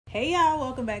Hey y'all,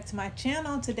 welcome back to my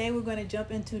channel. Today we're going to jump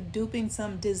into duping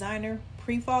some designer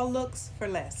pre-fall looks for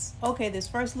less. Okay, this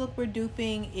first look we're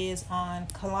duping is on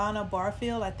Kalana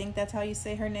Barfield. I think that's how you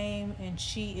say her name, and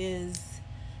she is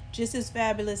just as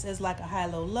fabulous as like a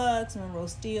High-Low Luxe, Monroe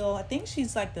Steele. I think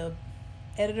she's like the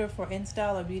editor for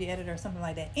InStyle or beauty editor or something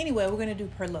like that. Anyway, we're going to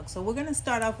dupe her look. So we're going to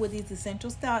start off with these essential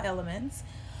style elements,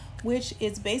 which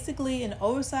is basically an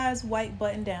oversized white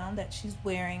button down that she's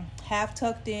wearing, half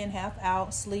tucked in, half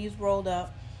out, sleeves rolled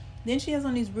up. Then she has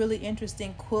on these really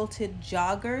interesting quilted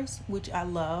joggers, which I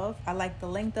love. I like the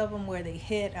length of them, where they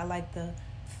hit. I like the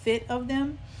fit of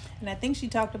them. And I think she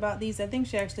talked about these. I think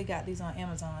she actually got these on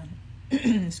Amazon.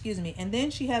 Excuse me. And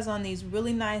then she has on these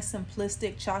really nice,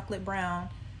 simplistic chocolate brown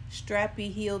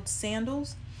strappy heeled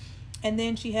sandals. And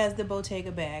then she has the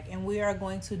bottega bag. And we are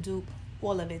going to dupe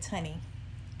all of it, honey.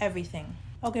 Everything.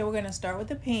 Okay, we're going to start with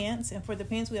the pants, and for the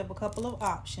pants we have a couple of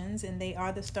options, and they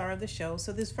are the star of the show.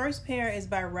 So this first pair is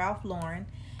by Ralph Lauren,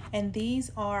 and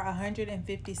these are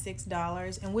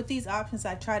 $156. And with these options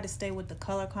I try to stay with the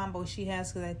color combo she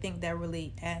has, because I think that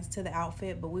really adds to the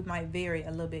outfit, but we might vary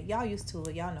a little bit. Y'all used to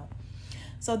it, y'all know.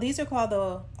 So these are called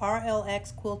the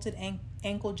RLX quilted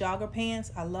ankle jogger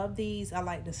pants. I love these. I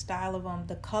like the style of them.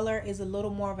 The color is a little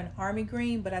more of an army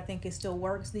green, but I think it still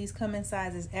works. These come in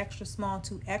sizes extra small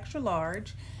to extra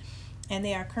large, and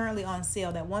they are currently on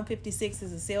sale. That $156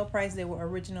 is a sale price. They were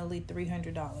originally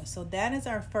 $300. So that is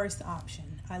our first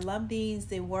option. I love these.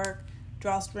 They work.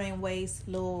 Drawstring waist,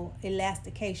 little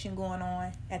elastication going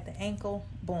on at the ankle.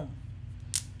 Boom.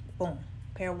 Boom.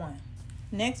 Pair one.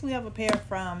 Next, we have a pair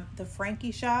from the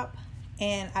Frankie Shop,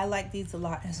 and I like these a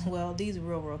lot as well. These are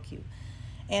real cute,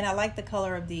 and I like the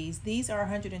color of these. These are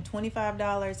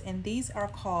 $125, and these are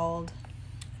called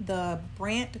the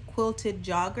Brant Quilted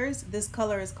Joggers. This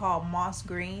color is called moss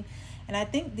green, and I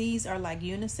think these are like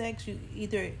unisex.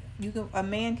 A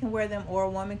man can wear them or a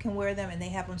woman can wear them, and they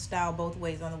have them styled both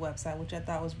ways on the website, which I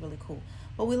thought was really cool.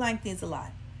 But we like these a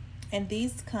lot. And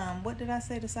these come, what did I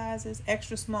say the size is?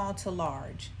 Extra small to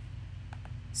large.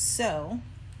 So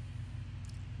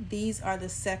these are the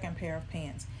second pair of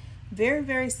pants.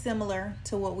 Very similar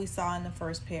to what we saw in the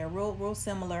first pair. Real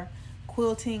similar.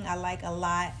 Quilting I like a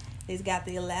lot. It's got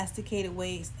the elastic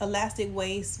waist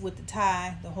with the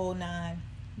tie, the whole nine.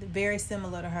 Very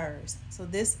similar to hers. So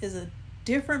this is a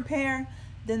different pair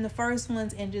than the first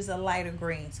ones, and just a lighter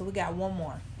green. So we got one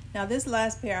more. Now this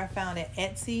last pair I found at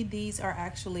Etsy. These are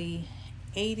actually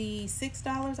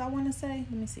 $86, I want to say.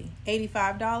 Let me see.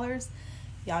 $85.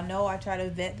 Y'all know I try to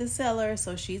vet the seller,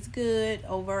 so she's good.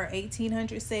 Over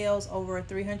 1,800 sales, over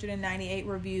 398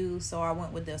 reviews, so I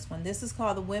went with this one. This is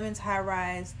called the Women's High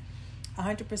Rise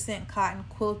 100% Cotton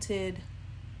Quilted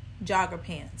Jogger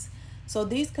Pants. So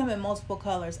these come in multiple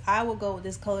colors. I would go with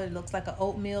this color. It looks like an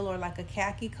oatmeal or like a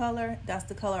khaki color. That's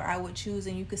the color I would choose,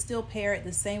 and you can still pair it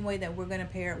the same way that we're going to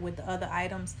pair it with the other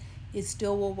items. It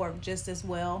still will work just as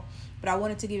well, but I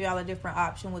wanted to give y'all a different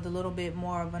option with a little bit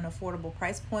more of an affordable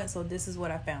price point, so this is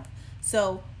what I found.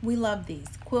 So we love these.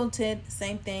 Quilted,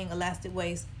 same thing, elastic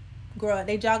waist. Girl,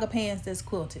 they jogger pants that's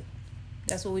quilted.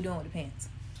 That's what we're doing with the pants.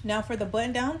 Now for the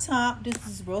button down top, this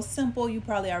is real simple. You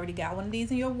probably already got one of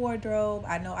these in your wardrobe.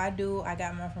 I know I do. I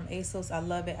got mine from ASOS. I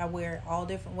love it. I wear it all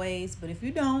different ways, but if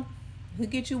you don't, we'll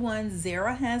get you one.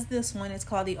 ZARA has this one. It's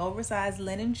called the Oversized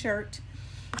Linen Shirt.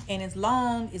 And it's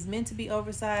long, it's meant to be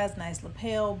oversized, nice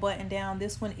lapel, button down.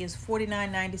 This one is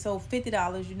 $49.90, so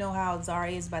 $50. You know how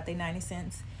ZARA is, about their 90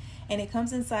 cents. And it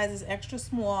comes in sizes extra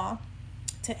small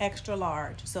to extra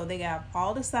large. So they got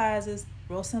all the sizes,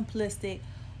 real simplistic,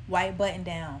 white button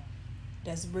down.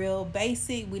 That's real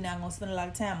basic. We're not going to spend a lot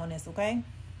of time on this, okay?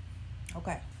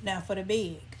 Okay, now for the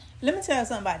big. Let me tell you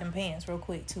something about them pants real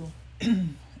quick, too.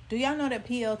 Do y'all know that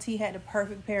PLT had the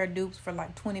perfect pair of dupes for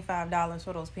like $25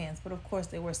 for those pants? But of course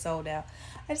they were sold out.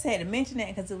 I just had to mention that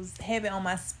because it was heavy on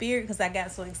my spirit, because I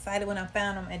got so excited when I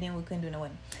found them, and then we couldn't do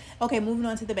nothing. Okay, moving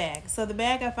on to the bag. So the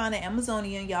bag I found at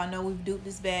Amazonian. Y'all know we've duped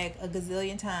this bag a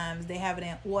gazillion times. They have it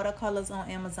in watercolors on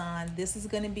Amazon. This is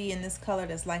going to be in this color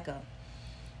that's like a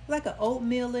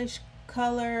oatmealish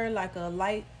color, like a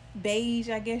light beige,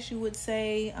 I guess you would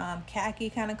say, khaki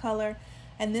kind of color.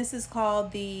 And this is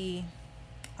called the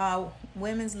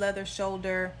women's leather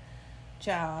shoulder.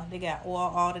 Child, they got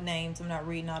all the names. I'm not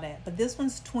reading all that, but this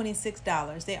one's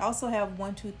 $26. They also have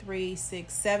 1, 2, 3,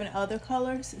 6, 7 other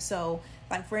colors. So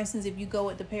like for instance, if you go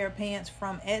with the pair of pants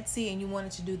from Etsy and you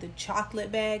wanted to do the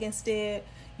chocolate bag instead,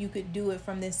 you could do it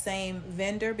from this same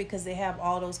vendor, because they have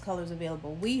all those colors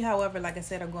available. We, however, like I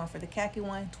said, are going for the khaki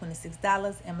one.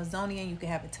 $26. Amazonian, you can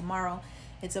have it tomorrow.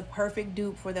 It's a perfect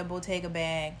dupe for the bottega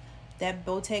bag. That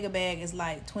bottega bag is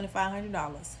like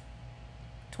 $2,500.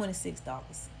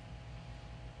 $26.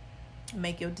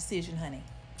 Make your decision, honey.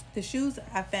 The shoes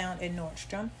I found at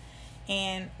Nordstrom,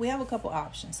 and we have a couple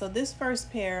options. So this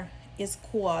first pair is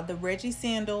Quad, the Reggie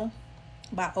sandal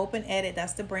by Open Edit.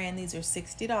 That's the brand. These are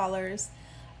 $60.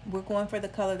 We're going for the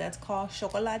color that's called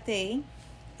chocolate.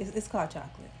 It's called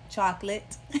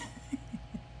chocolate.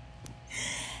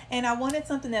 And I wanted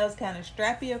something that was kind of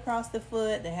strappy across the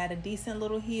foot, that had a decent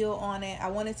little heel on it. I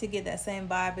wanted to get that same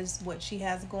vibe as what she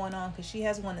has going on, because she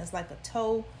has one that's like a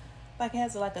toe, like it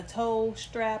has like a toe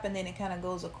strap, and then it kind of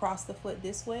goes across the foot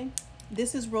this way.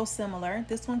 This is real similar.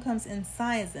 This one comes in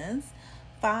sizes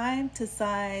 5 to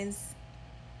size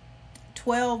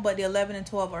 12, but the 11 and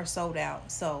 12 are sold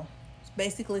out. So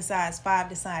basically size 5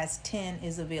 to size 10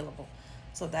 is available.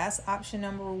 So that's option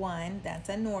number 1. That's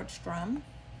at Nordstrom.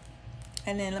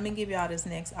 And then let me give y'all this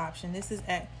next option. This is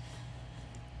at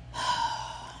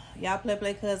y'all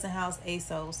play cousin house,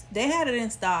 ASOS. They had it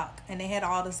in stock and they had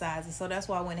all the sizes, so that's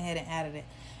why I went ahead and added it.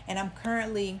 And I'm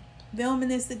currently filming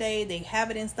this today. They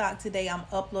have it in stock today. I'm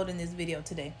uploading this video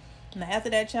today. Now after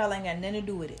that, child, I ain't got nothing to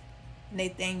do with it.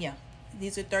 Nathaniel.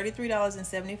 These are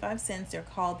 $33.75. They're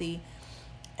called the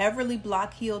Everly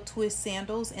Block Heel Twist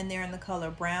Sandals, and they're in the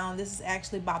color brown. This is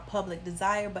actually by Public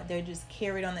Desire, but they're just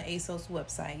carried on the ASOS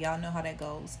website. Y'all know how that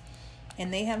goes.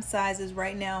 And they have sizes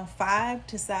right now 5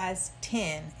 to size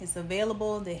 10. It's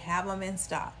available. They have them in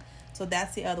stock. So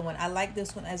that's the other one. I like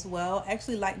this one as well. I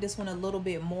actually like this one a little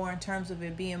bit more in terms of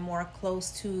it being more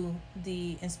close to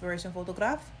the Inspiration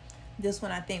Photograph. This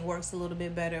one I think works a little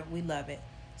bit better. We love it.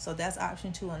 So that's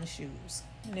option 2 on the shoes.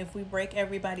 And if we break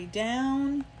everybody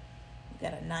down,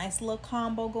 got a nice little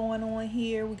combo going on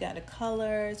here. We got the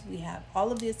colors. We have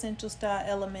all of the essential style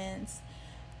elements.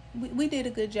 We did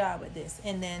a good job with this.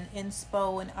 And then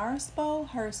inspo and our spo,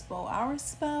 her spo, our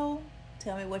spo.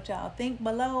 Tell me what y'all think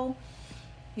below.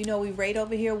 You know, we rate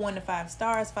over here 1 to 5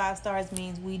 stars. 5 stars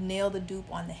means we nail the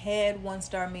dupe on the head. 1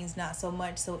 star means not so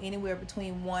much. So anywhere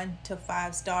between 1 to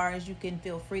 5 stars, you can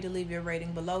feel free to leave your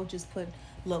rating below. Just put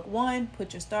look 1,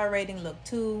 put your star rating, look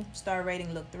 2, star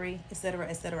rating, look 3, etc.,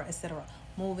 etc., etc.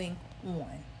 Moving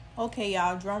on. Okay,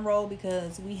 y'all, drum roll,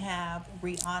 because we have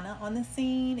Rihanna on the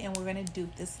scene and we're going to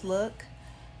dupe this look.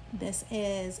 This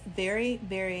is very,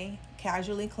 very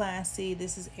casually classy.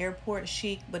 This is airport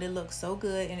chic, but it looks so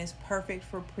good and it's perfect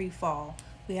for pre-fall.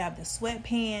 We have the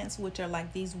sweatpants, which are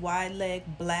like these wide leg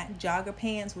black jogger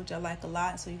pants, which I like a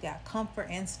lot. So you got comfort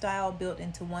and style built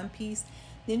into one piece.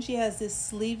 Then she has this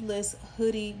sleeveless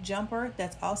hoodie jumper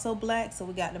that's also black. So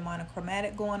we got the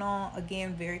monochromatic going on.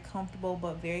 Again, very comfortable,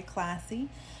 but very classy.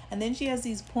 And then she has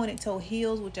these pointed toe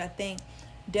heels, which I think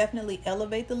definitely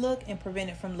elevate the look and prevent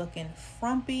it from looking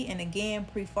frumpy. And again,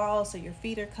 pre-fall, so your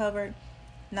feet are covered.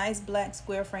 Nice black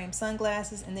square frame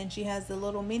sunglasses. And then she has the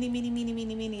little mini,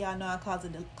 y'all know I call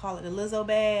it the Lizzo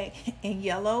bag in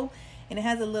yellow. And it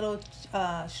has a little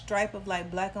stripe of like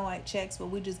black and white checks, but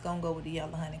we just gonna go with the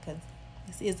yellow, honey, because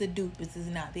this is a dupe. This is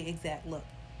not the exact look.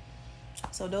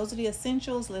 So those are the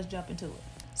essentials. Let's jump into it.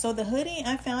 So the hoodie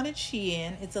I found at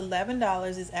SHEIN, it's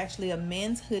 $11. It's actually a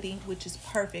men's hoodie, which is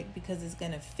perfect because it's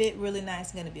going to fit really nice.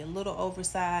 It's going to be a little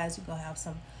oversized. You're going to have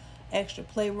some extra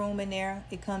playroom in there.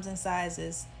 It comes in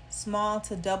sizes small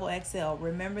to double XL.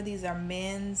 Remember, these are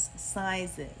men's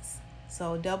sizes.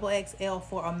 So double XL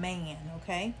for a man,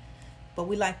 okay? But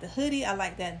we like the hoodie. I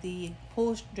like that the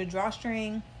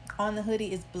drawstring on the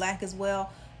hoodie is black as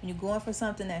well. When you're going for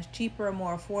something that's cheaper or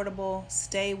more affordable,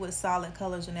 stay with solid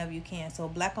colors whenever you can. So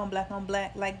black on black on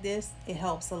black like this, it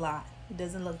helps a lot. It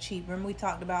doesn't look cheap. Remember we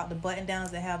talked about the button downs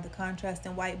that have the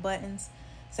contrasting white buttons?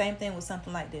 Same thing with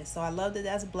something like this. So I love that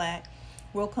that's black.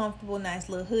 Real comfortable, nice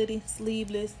little hoodie,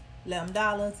 sleeveless,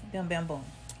 $11, bam, bam, boom.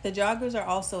 The joggers are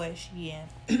also at SHEIN.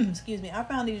 Excuse me, I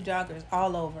found these joggers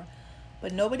all over.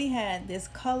 But nobody had this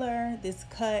color, this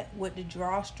cut with the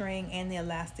drawstring and the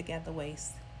elastic at the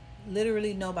waist.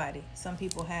 Literally nobody. Some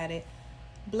people had it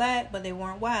black, but they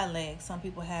weren't wide leg. Some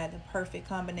people had the perfect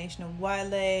combination of wide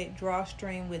leg,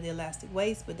 drawstring with the elastic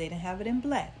waist, but they didn't have it in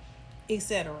black,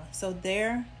 etc. So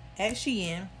they're at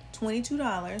SHEIN,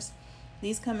 $22.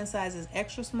 These come in sizes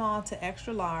extra small to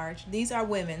extra large. These are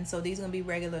women, so these are going to be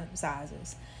regular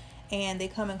sizes. And they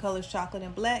come in colors chocolate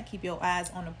and black. Keep your eyes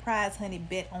on the prize, honey.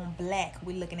 Bet on black.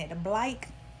 We're looking at the black.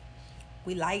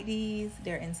 We like these.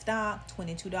 They're in stock,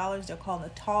 $22. They're called the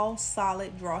tall,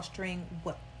 solid drawstring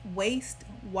waist,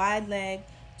 wide leg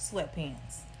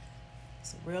sweatpants.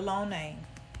 It's a real long name.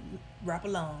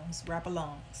 Wrap-alongs.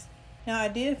 Now, I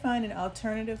did find an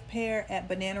alternative pair at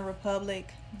Banana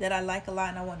Republic that I like a lot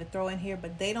and I want to throw in here,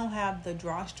 but they don't have the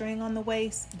drawstring on the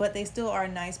waist, but they still are a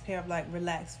nice pair of like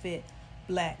relaxed fit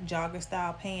black jogger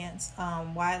style pants,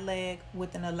 wide leg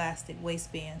with an elastic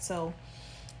waistband. So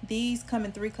These come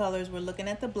in 3 colors. We're looking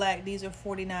at the black. These are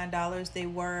 $49. They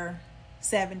were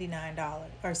 $79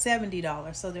 or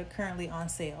 $70, so they're currently on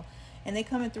sale. And they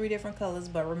come in 3 different colors,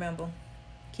 but remember,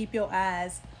 keep your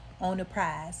eyes on the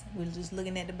prize. We're just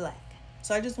looking at the black.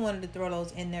 So I just wanted to throw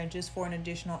those in there just for an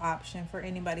additional option for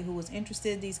anybody who was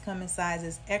interested. These come in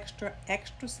sizes extra,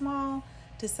 extra small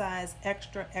to size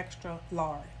extra, extra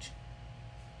large.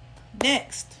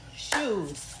 Next,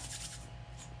 shoes.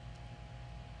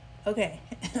 Okay,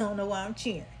 I don't know why I'm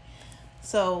cheering.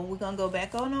 So we're going to go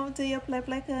back on over to your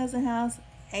Play Cousin house,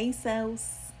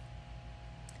 ASOS.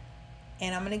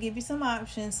 And I'm going to give you some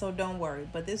options, so don't worry.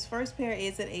 But this first pair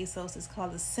is at ASOS. It's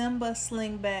called the Simba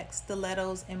Slingback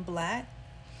Stilettos in black.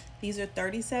 These are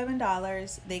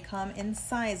 $37. They come in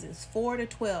sizes 4 to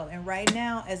 12. And right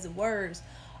now, as the words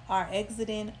are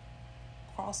exiting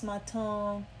across my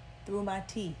tongue, through my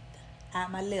teeth,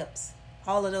 out my lips,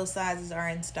 all of those sizes are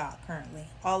in stock currently.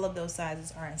 All of those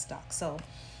sizes are in stock. So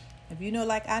if you know,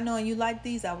 like I know, and you like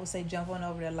these, I would say jump on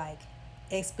over there like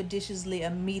expeditiously,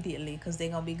 immediately, because they're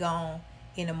going to be gone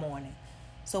in the morning.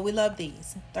 So we love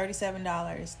these.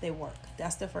 $37. They work.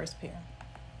 That's the first pair.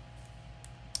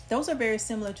 Those are very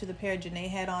similar to the pair Janae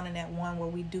had on in that one where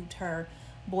we duped her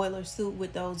boiler suit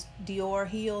with those Dior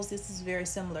heels. This is very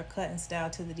similar cut and style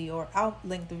to the Dior. I'll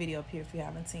link the video up here if you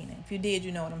haven't seen it. If you did,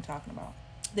 you know what I'm talking about.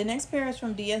 The next pair is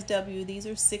from DSW. These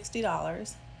are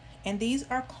 $60. And these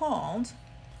are called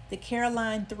the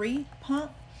Caroline 3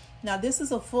 pump. Now this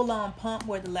is a full-on pump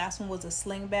where the last one was a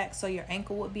slingback, so your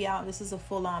ankle would be out. This is a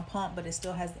full-on pump, but it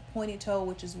still has the pointy toe,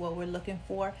 which is what we're looking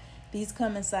for. These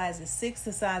come in sizes 6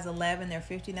 to size 11. They're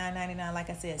 $59.99. Like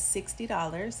I said,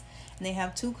 $60. And they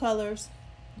have 2 colors.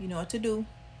 You know what to do.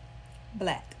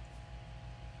 Black.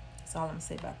 That's all I'm going to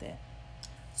say about that.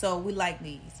 So we like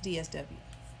these, DSW.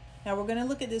 Now we're going to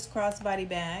look at this crossbody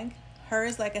bag.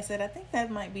 Hers, like I said, I think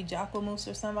that might be Jacquemus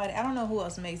or somebody. I don't know who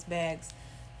else makes bags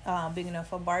big enough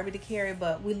for Barbie to carry,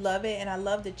 but we love it. And I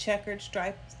love the checkered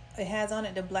stripe it has on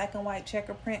it, the black and white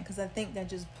checker print, because I think that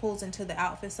just pulls into the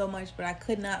outfit so much. But I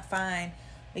could not find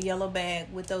a yellow bag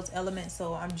with those elements,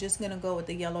 so I'm just going to go with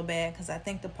the yellow bag because I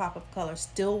think the pop-up color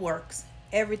still works.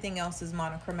 Everything else is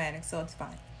monochromatic, so it's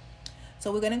fine.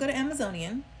 So we're going to go to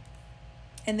Amazonian,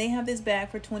 and they have this bag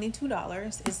for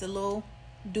 $22. It's the little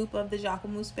dupe of the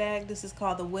Jacquemus bag. This is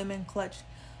called the Women's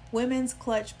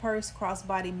Clutch Purse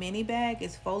Crossbody Mini Bag.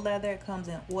 It's faux leather. It comes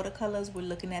in watercolors. We're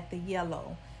looking at the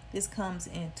yellow. This comes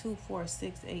in 2, 4,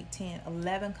 6, 8, 10,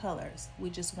 11 colors. We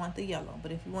just want the yellow.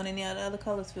 But if you want any other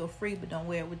colors, feel free, but don't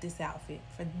wear it with this outfit.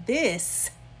 For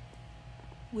this,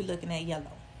 we're looking at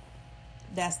yellow.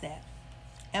 That's that.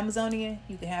 Amazonian,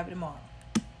 you can have it tomorrow.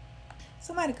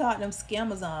 Somebody called them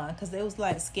Scamazon because they was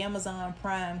like Scamazon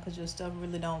Prime because your stuff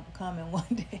really don't come in one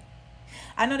day.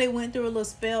 I know they went through a little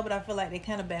spell, but I feel like they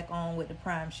kind of back on with the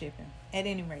Prime shipping. At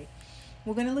any rate,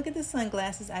 we're going to look at the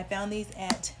sunglasses. I found these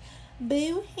at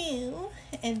BooHoo,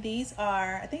 and these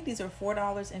are, I think these are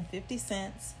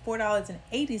 $4.50,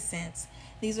 $4.80.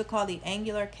 These are called the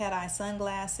Angular Cat Eye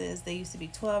sunglasses. They used to be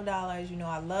 $12. You know,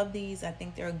 I love these. I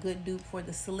think they're a good dupe for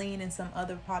the Celine and some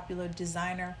other popular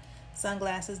designer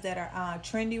sunglasses that are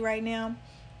trendy right now.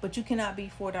 But you cannot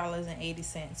beat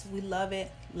 $4.80. We love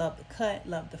it. Love the cut.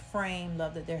 Love the frame.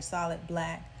 Love that they're solid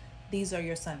black. These are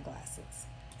your sunglasses.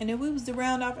 And if we was to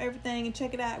round off everything and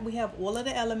check it out, we have all of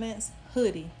the elements: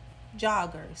 hoodie,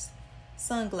 joggers,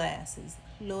 sunglasses,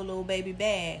 little baby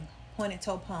bag, pointed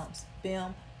toe pumps.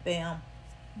 Bam, bam,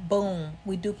 boom.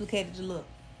 We duplicated the look.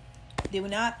 Did we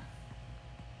not?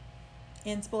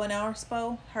 Inspo and our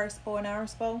spo, her spo and our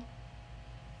spo.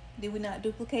 Did we not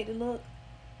duplicate the look?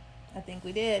 I think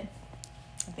we did.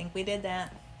 I think we did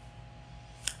that.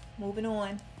 Moving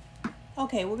on.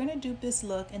 Okay, we're going to dupe this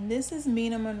look. And this is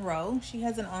Mina Monroe. She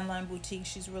has an online boutique.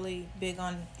 She's really big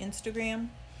on Instagram.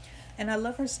 And I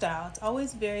love her style. It's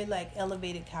always very like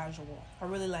elevated casual. I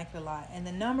really like it a lot. And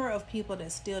the number of people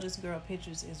that steal this girl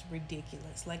pictures is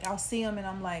ridiculous. Like I'll see them and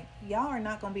I'm like, y'all are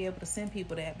not going to be able to send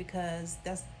people that because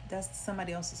that's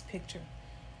somebody else's picture.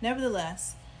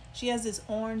 Nevertheless, she has this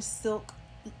orange silk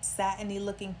satiny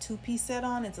looking 2-piece set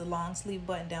on. It's a long sleeve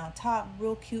button down top,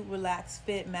 real cute relaxed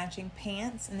fit, matching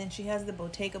pants, and then she has the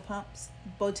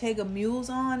bottega mules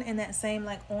on in that same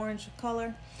like orange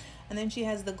color. And then she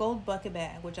has the gold bucket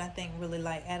bag, which I think really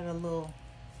like added a little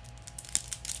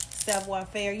savoir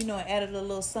faire, you know, added a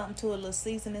little something to it, a little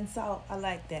seasoning salt. I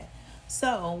like that.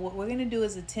 So what we're going to do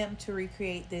is attempt to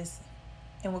recreate this,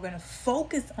 and we're going to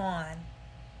focus on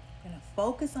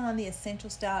the essential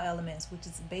style elements, which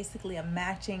is basically a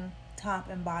matching top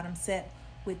and bottom set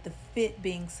with the fit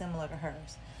being similar to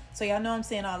hers. So y'all know I'm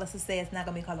saying all this to say it's not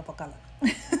going to be color for color.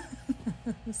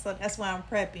 So that's why I'm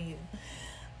prepping you.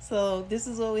 So this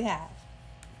is what we have.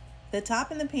 The top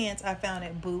and the pants I found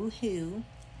at BooHoo.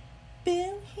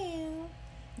 BooHoo.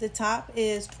 The top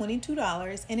is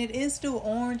 $22, and it is still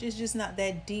orange. It's just not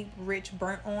that deep, rich,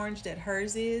 burnt orange that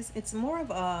hers is. It's more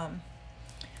of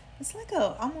it's like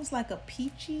almost like a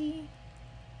peachy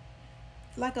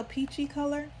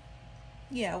color.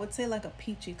 Yeah, I would say like a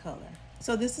peachy color.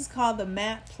 So this is called the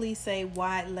matte plissé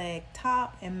wide leg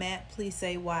top and matte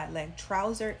plissé wide leg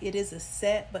trouser. It is a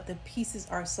set, but the pieces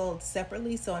are sold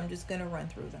separately, so I'm just gonna run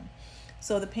through them.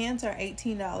 So the pants are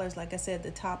 $18. Like I said, the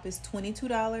top is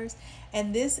 $22.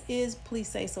 And this is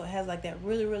plissé, so it has like that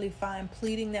really, really fine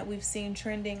pleating that we've seen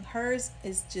trending. Hers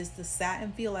is just the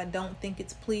satin feel. I don't think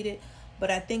it's pleated, but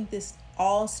I think this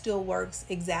all still works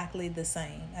exactly the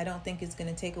same. I don't think it's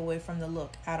going to take away from the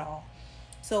look at all.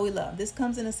 So we love this.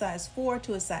 Comes in a size 4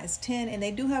 to a size 10, and they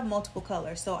do have multiple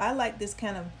colors. So I like this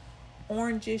kind of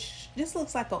orangish. This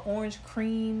looks like an orange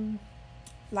cream,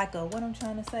 like a, what I'm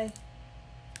trying to say,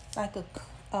 like a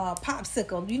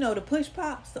popsicle, you know, the push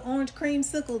pops, the orange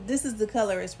creamsicle. This is the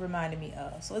color it's reminding me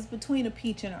of. So it's between a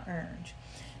peach and an orange.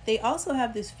 They also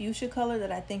have this fuchsia color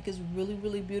that I think is really,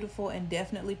 really beautiful and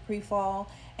definitely pre-fall,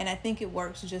 and I think it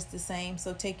works just the same.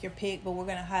 So take your pick, but we're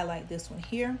going to highlight this one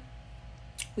here.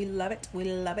 We love it. We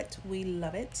love it. We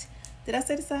love it. Did I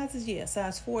say the sizes? Yeah,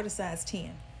 size 4 to size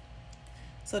 10.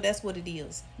 So that's what it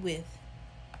is with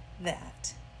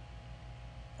that.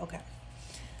 Okay.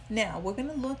 Now, we're going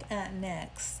to look at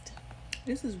next.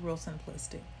 This is real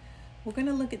simplistic. We're going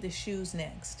to look at the shoes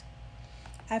next.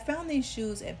 I found these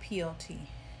shoes at PLT.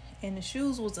 And the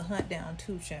shoes was a hunt down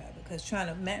too, child, because trying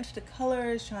to match the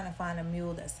colors, trying to find a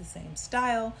mule that's the same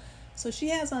style. So she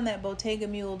has on that bottega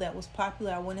mule that was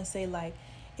popular. I want to say like,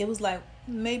 it was like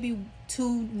maybe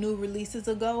 2 new releases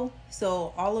ago.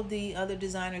 So all of the other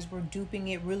designers were duping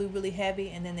it really, really heavy.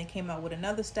 And then they came out with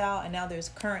another style. And now there's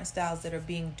current styles that are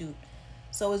being duped.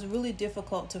 So it's really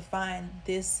difficult to find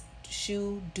this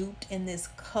shoe duped in this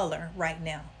color right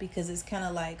now because it's kind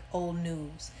of like old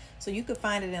news. So you could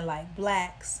find it in like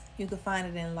blacks. You could find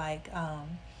it in like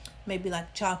maybe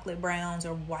like chocolate browns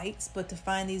or whites. But to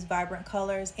find these vibrant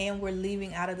colors, and we're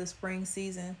leaving out of the spring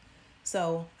season,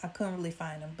 so I couldn't really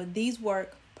find them. But these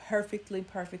work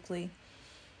perfectly.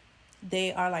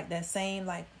 They are like that same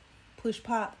like push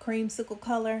pop creamsicle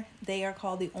color. They are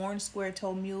called the orange square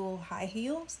toe mule high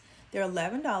heels. They're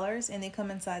 $11, and they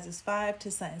come in sizes 5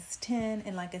 to size 10.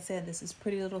 And like I said, this is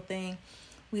pretty little thing.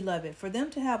 We love it. For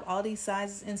them to have all these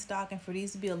sizes in stock and for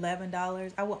these to be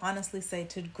 $11, I will honestly say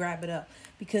to grab it up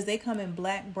because they come in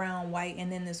black, brown, white, and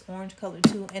then this orange color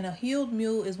too. And a heeled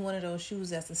mule is one of those shoes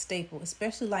that's a staple,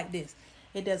 especially like this.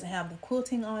 It doesn't have the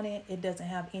quilting on it. It doesn't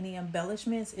have any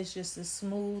embellishments. It's just a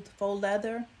smooth faux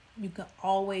leather. You can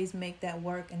always make that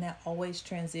work, and that always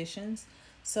transitions.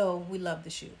 So we love the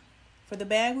shoe. For the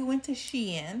bag, we went to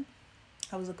SHEIN.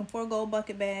 I was looking for a gold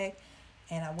bucket bag,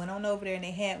 and I went on over there and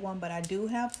they had one, but I do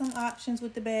have some options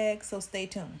with the bag, so stay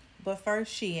tuned. But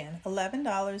first, SHEIN,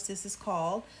 $11. This is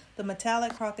called the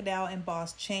Metallic Crocodile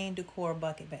Embossed Chain Decor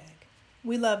Bucket Bag.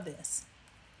 We love this.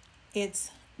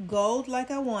 It's gold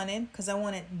like I wanted, because I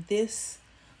wanted this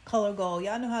color gold.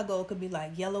 Y'all know how gold could be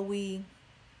like yellowy.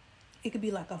 It could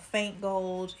be like a faint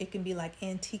gold. It can be like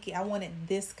antique. I wanted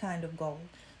this kind of gold.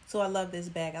 So I love this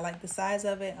bag. I like the size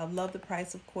of it. I love the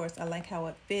price, of course. I like how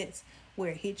it fits,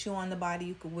 where it hits you on the body.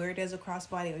 You could wear it as a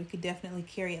crossbody, or you could definitely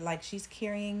carry it like she's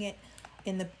carrying it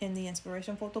in the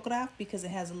inspiration photograph, because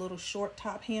it has a little short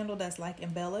top handle that's like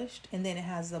embellished, and then it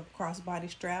has a crossbody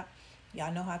strap.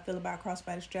 Y'all know how I feel about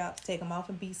crossbody straps. Take them off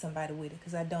and beat somebody with it,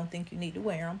 because I don't think you need to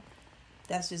wear them.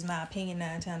 That's just my opinion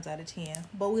 9 times out of 10.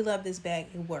 But we love this bag.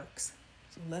 It works.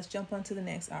 So let's jump on to the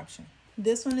next option.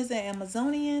 This one is an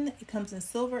Amazonian. It comes in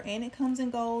silver and it comes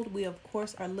in gold. We, of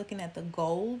course, are looking at the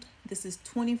gold. This is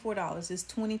 $24. It's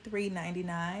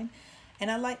 $23.99.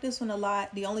 And I like this one a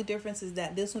lot. The only difference is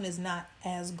that this one is not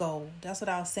as gold. That's what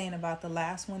I was saying about the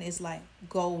last one. It's like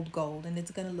gold. And it's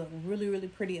going to look really, really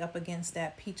pretty up against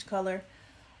that peach color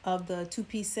of the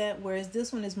 2-piece set. Whereas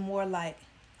this one is more like,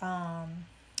 I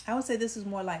would say this is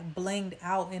more like blinged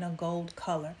out in a gold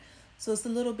color. So it's a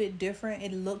little bit different.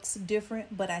 It looks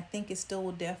different, but I think it still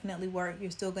will definitely work.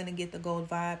 You're still going to get the gold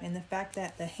vibe. And the fact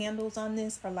that the handles on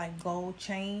this are like gold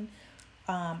chain,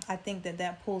 I think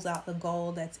that pulls out the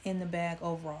gold that's in the bag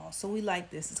overall. So we like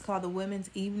this. It's called the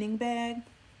Women's Evening Bag.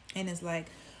 And it's like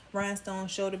rhinestone,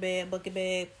 shoulder bag, bucket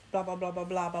bag, blah, blah, blah, blah,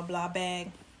 blah, blah, blah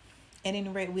bag. At any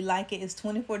rate, we like it. It's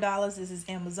 $24. This is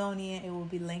Amazonian. It will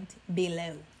be linked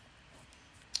below.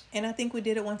 And I think we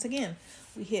did it once again.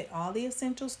 We hit all the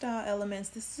essential style elements.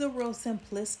 This is a real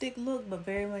simplistic look, but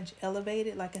very much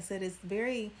elevated. Like I said, it's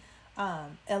very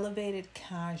elevated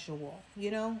casual.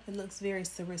 You know, it looks very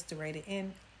sophisticated,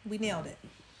 and we nailed it.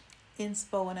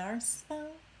 Inspo and our spo,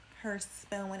 her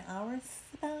spo and our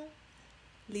spo.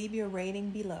 Leave your rating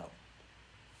below.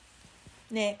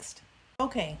 Next.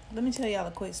 Okay, let me tell y'all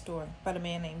a quick story about a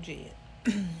man named Jed.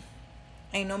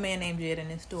 Ain't no man named Jed in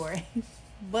this story.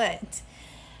 But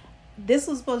this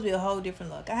was supposed to be a whole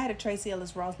different look. I had a Tracee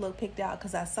Ellis Ross look picked out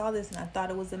because I saw this and I thought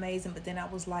it was amazing. But then I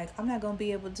was like, I'm not going to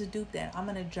be able to dupe that. I'm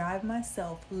going to drive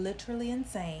myself literally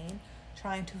insane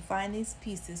trying to find these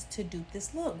pieces to dupe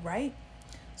this look, right?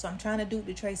 So I'm trying to dupe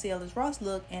the Tracee Ellis Ross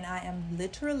look, and I am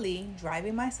literally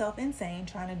driving myself insane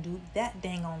trying to dupe that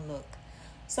dang on look.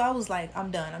 So I was like,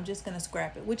 I'm done. I'm just going to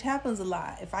scrap it, which happens a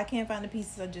lot. If I can't find the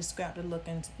pieces, I just scrap the look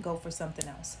and go for something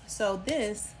else. So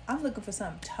this, I'm looking for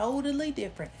something totally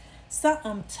different.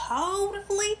 Something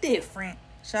totally different.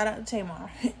 Shout out to Tamar.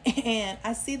 And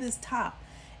I see this top,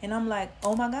 and I'm like,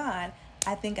 oh my God,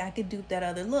 I think I could dupe that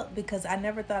other look because I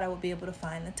never thought I would be able to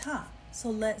find the top. So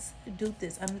let's dupe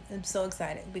this. I'm so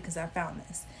excited because I found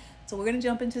this. So we're going to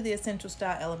jump into the essential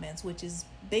style elements, which is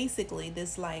basically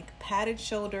this like padded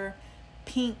shoulder,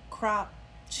 pink crop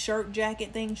shirt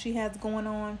jacket thing she has going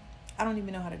on. I don't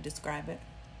even know how to describe it.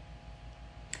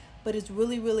 But it's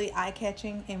really, really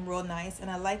eye-catching and real nice. And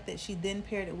I like that she then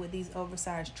paired it with these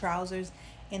oversized trousers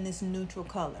in this neutral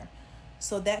color.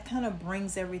 So that kind of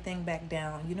brings everything back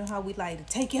down. You know how we like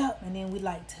to take you up and then we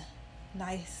like to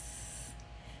nice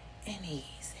and easy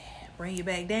bring you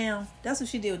back down. That's what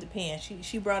she did with the pants.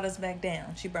 She brought us back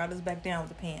down. She brought us back down with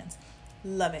the pants.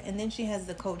 Love it. And then she has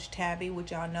the Coach Tabby,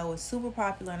 which y'all know is super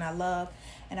popular and I love.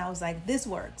 And I was like, this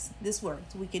works. This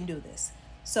works. We can do this.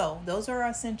 So those are our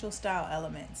essential style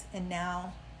elements. And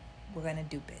now we're going to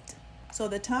dupe it. So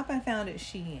the top I found at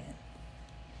SHEIN.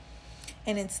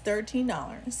 And it's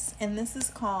 $13. And this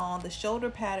is called the shoulder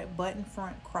padded button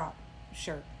front crop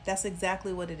shirt. That's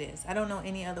exactly what it is. I don't know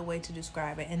any other way to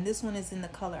describe it. And this one is in the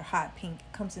color hot pink.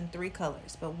 It comes in 3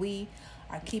 colors. But we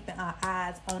are keeping our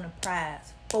eyes on the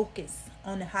prize. Focus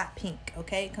on the hot pink.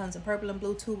 Okay, it comes in purple and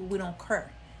blue too, but we don't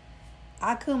care.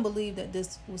 I couldn't believe that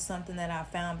this was something that I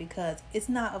found because it's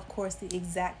not, of course, the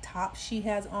exact top she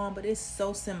has on, but it's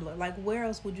so similar. Like, where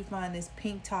else would you find this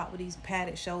pink top with these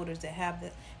padded shoulders that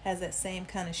has that same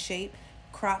kind of shape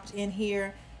cropped in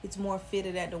here? It's more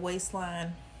fitted at the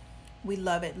waistline. We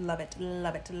love it, love it,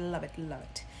 love it, love it, love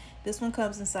it. This one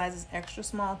comes in sizes extra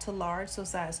small to large, so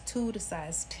size 2 to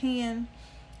size 10.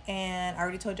 And I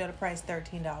already told y'all the price,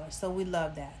 $13. So we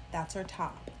love that. That's her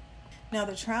top. Now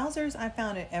the trousers I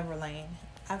found at Everlane.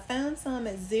 I found some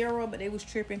at ZARA, but they was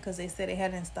tripping because they said they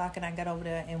had it in stock, and I got over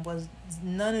there and was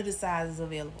none of the sizes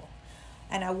available.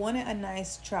 And I wanted a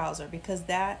nice trouser because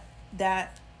that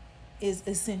is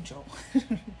essential.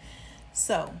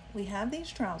 So we have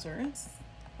these trousers.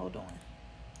 Hold on.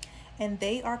 And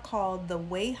they are called the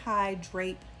Way High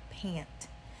Drape Pant.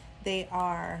 They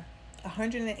are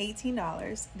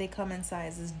 $118. They come in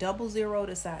sizes 00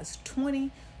 to size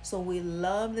 20. So we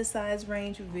love the size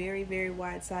range, very, very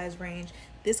wide size range.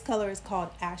 This color is called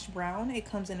ash brown. It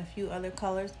comes in a few other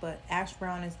colors, but ash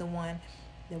brown is the one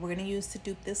that we're going to use to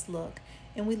dupe this look.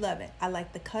 And we love it. I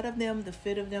like the cut of them, the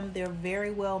fit of them. They're very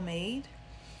well made.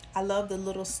 I love the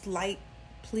little slight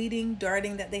pleating,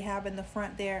 darting that they have in the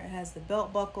front there. It has the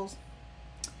belt buckles.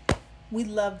 We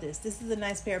love this. This is a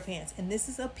nice pair of pants. And this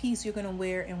is a piece you're going to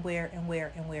wear and wear and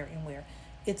wear and wear and wear.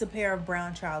 It's a pair of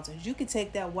brown trousers. You could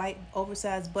take that white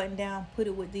oversized button down, put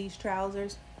it with these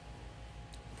trousers,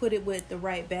 put it with the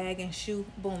right bag and shoe.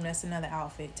 Boom, that's another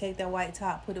outfit. Take that white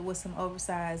top, put it with some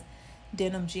oversized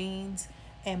denim jeans,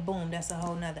 and boom, that's a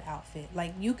whole nother outfit.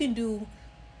 Like, you can do,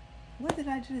 what did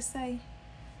I just say?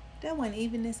 That wasn't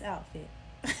even this outfit.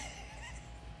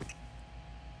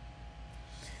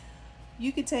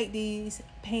 You could take these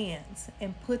pants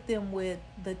and put them with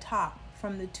the top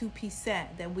from the 2-piece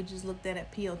set that we just looked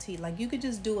at PLT. Like, you could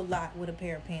just do a lot with a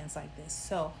pair of pants like this.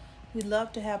 So we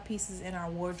love to have pieces in our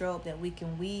wardrobe that we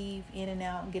can weave in and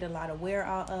out and get a lot of wear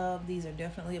out of. These are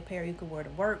definitely a pair you could wear to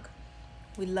work.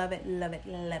 We love it, love it,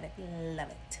 love it, love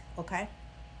it. Okay,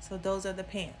 so those are the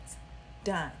pants.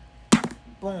 Done.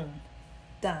 Boom.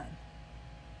 Done.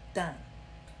 Done.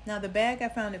 Now the bag I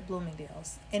found at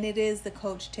Bloomingdale's, and it is the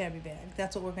Coach Tabby bag.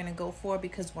 That's what we're going to go for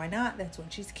because why not? That's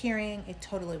what she's carrying. It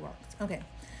totally works. Okay,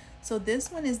 so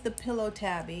this one is the Pillow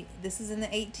Tabby. This is in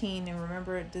the 18, and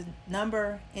remember the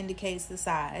number indicates the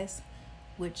size,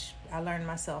 which I learned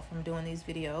myself from doing these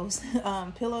videos.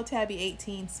 Pillow Tabby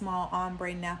 18, small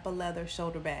ombre Napa leather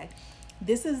shoulder bag.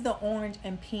 This is the orange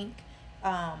and pink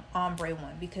ombre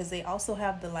one because they also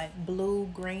have the like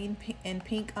blue, green, and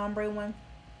pink ombre one.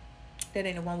 That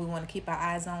ain't the one we want to keep our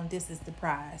eyes on. This is the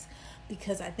prize,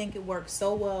 because I think it works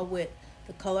so well with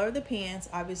the color of the pants.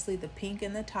 Obviously the pink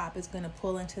in the top is going to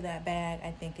pull into that bag.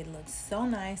 I think it looks so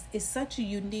nice. It's such a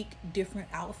unique, different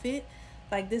outfit.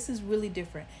 Like, this is really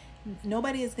different.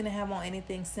 Nobody is going to have on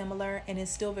anything similar, and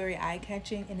it's still very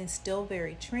eye-catching, and it's still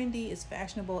very trendy. It's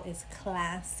fashionable. It's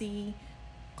classy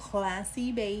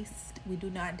based. We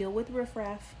do not deal with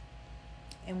riffraff,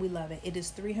 and we love it. It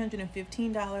is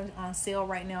 $315 on sale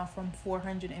right now from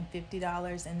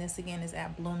 $450, and this again is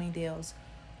at Bloomingdale's.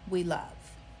 We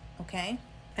love. Okay,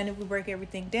 and if we break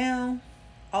everything down,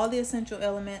 all the essential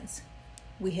elements,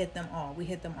 we hit them all.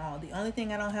 The only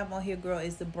thing I don't have on here, girl,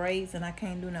 is the braids, and I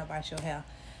can't do nothing about your hair.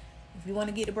 If you want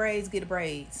to get the braids, get the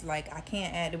braids. Like, I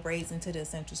can't add the braids into the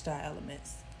essential style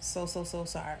elements. So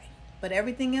sorry. But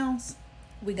everything else,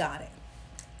 we got it.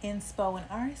 Inspo and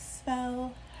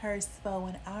Arspo, Herspo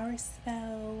and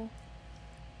Arspo.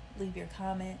 Leave your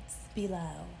comments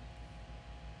below.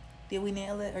 Did we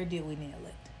nail it, or did we nail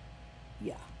it?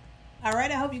 Yeah. All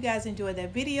right, I hope you guys enjoyed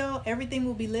that video. Everything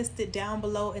will be listed down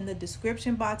below in the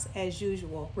description box as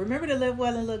usual. Remember to live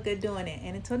well and look good doing it.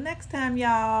 And until next time,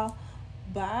 y'all,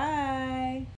 bye.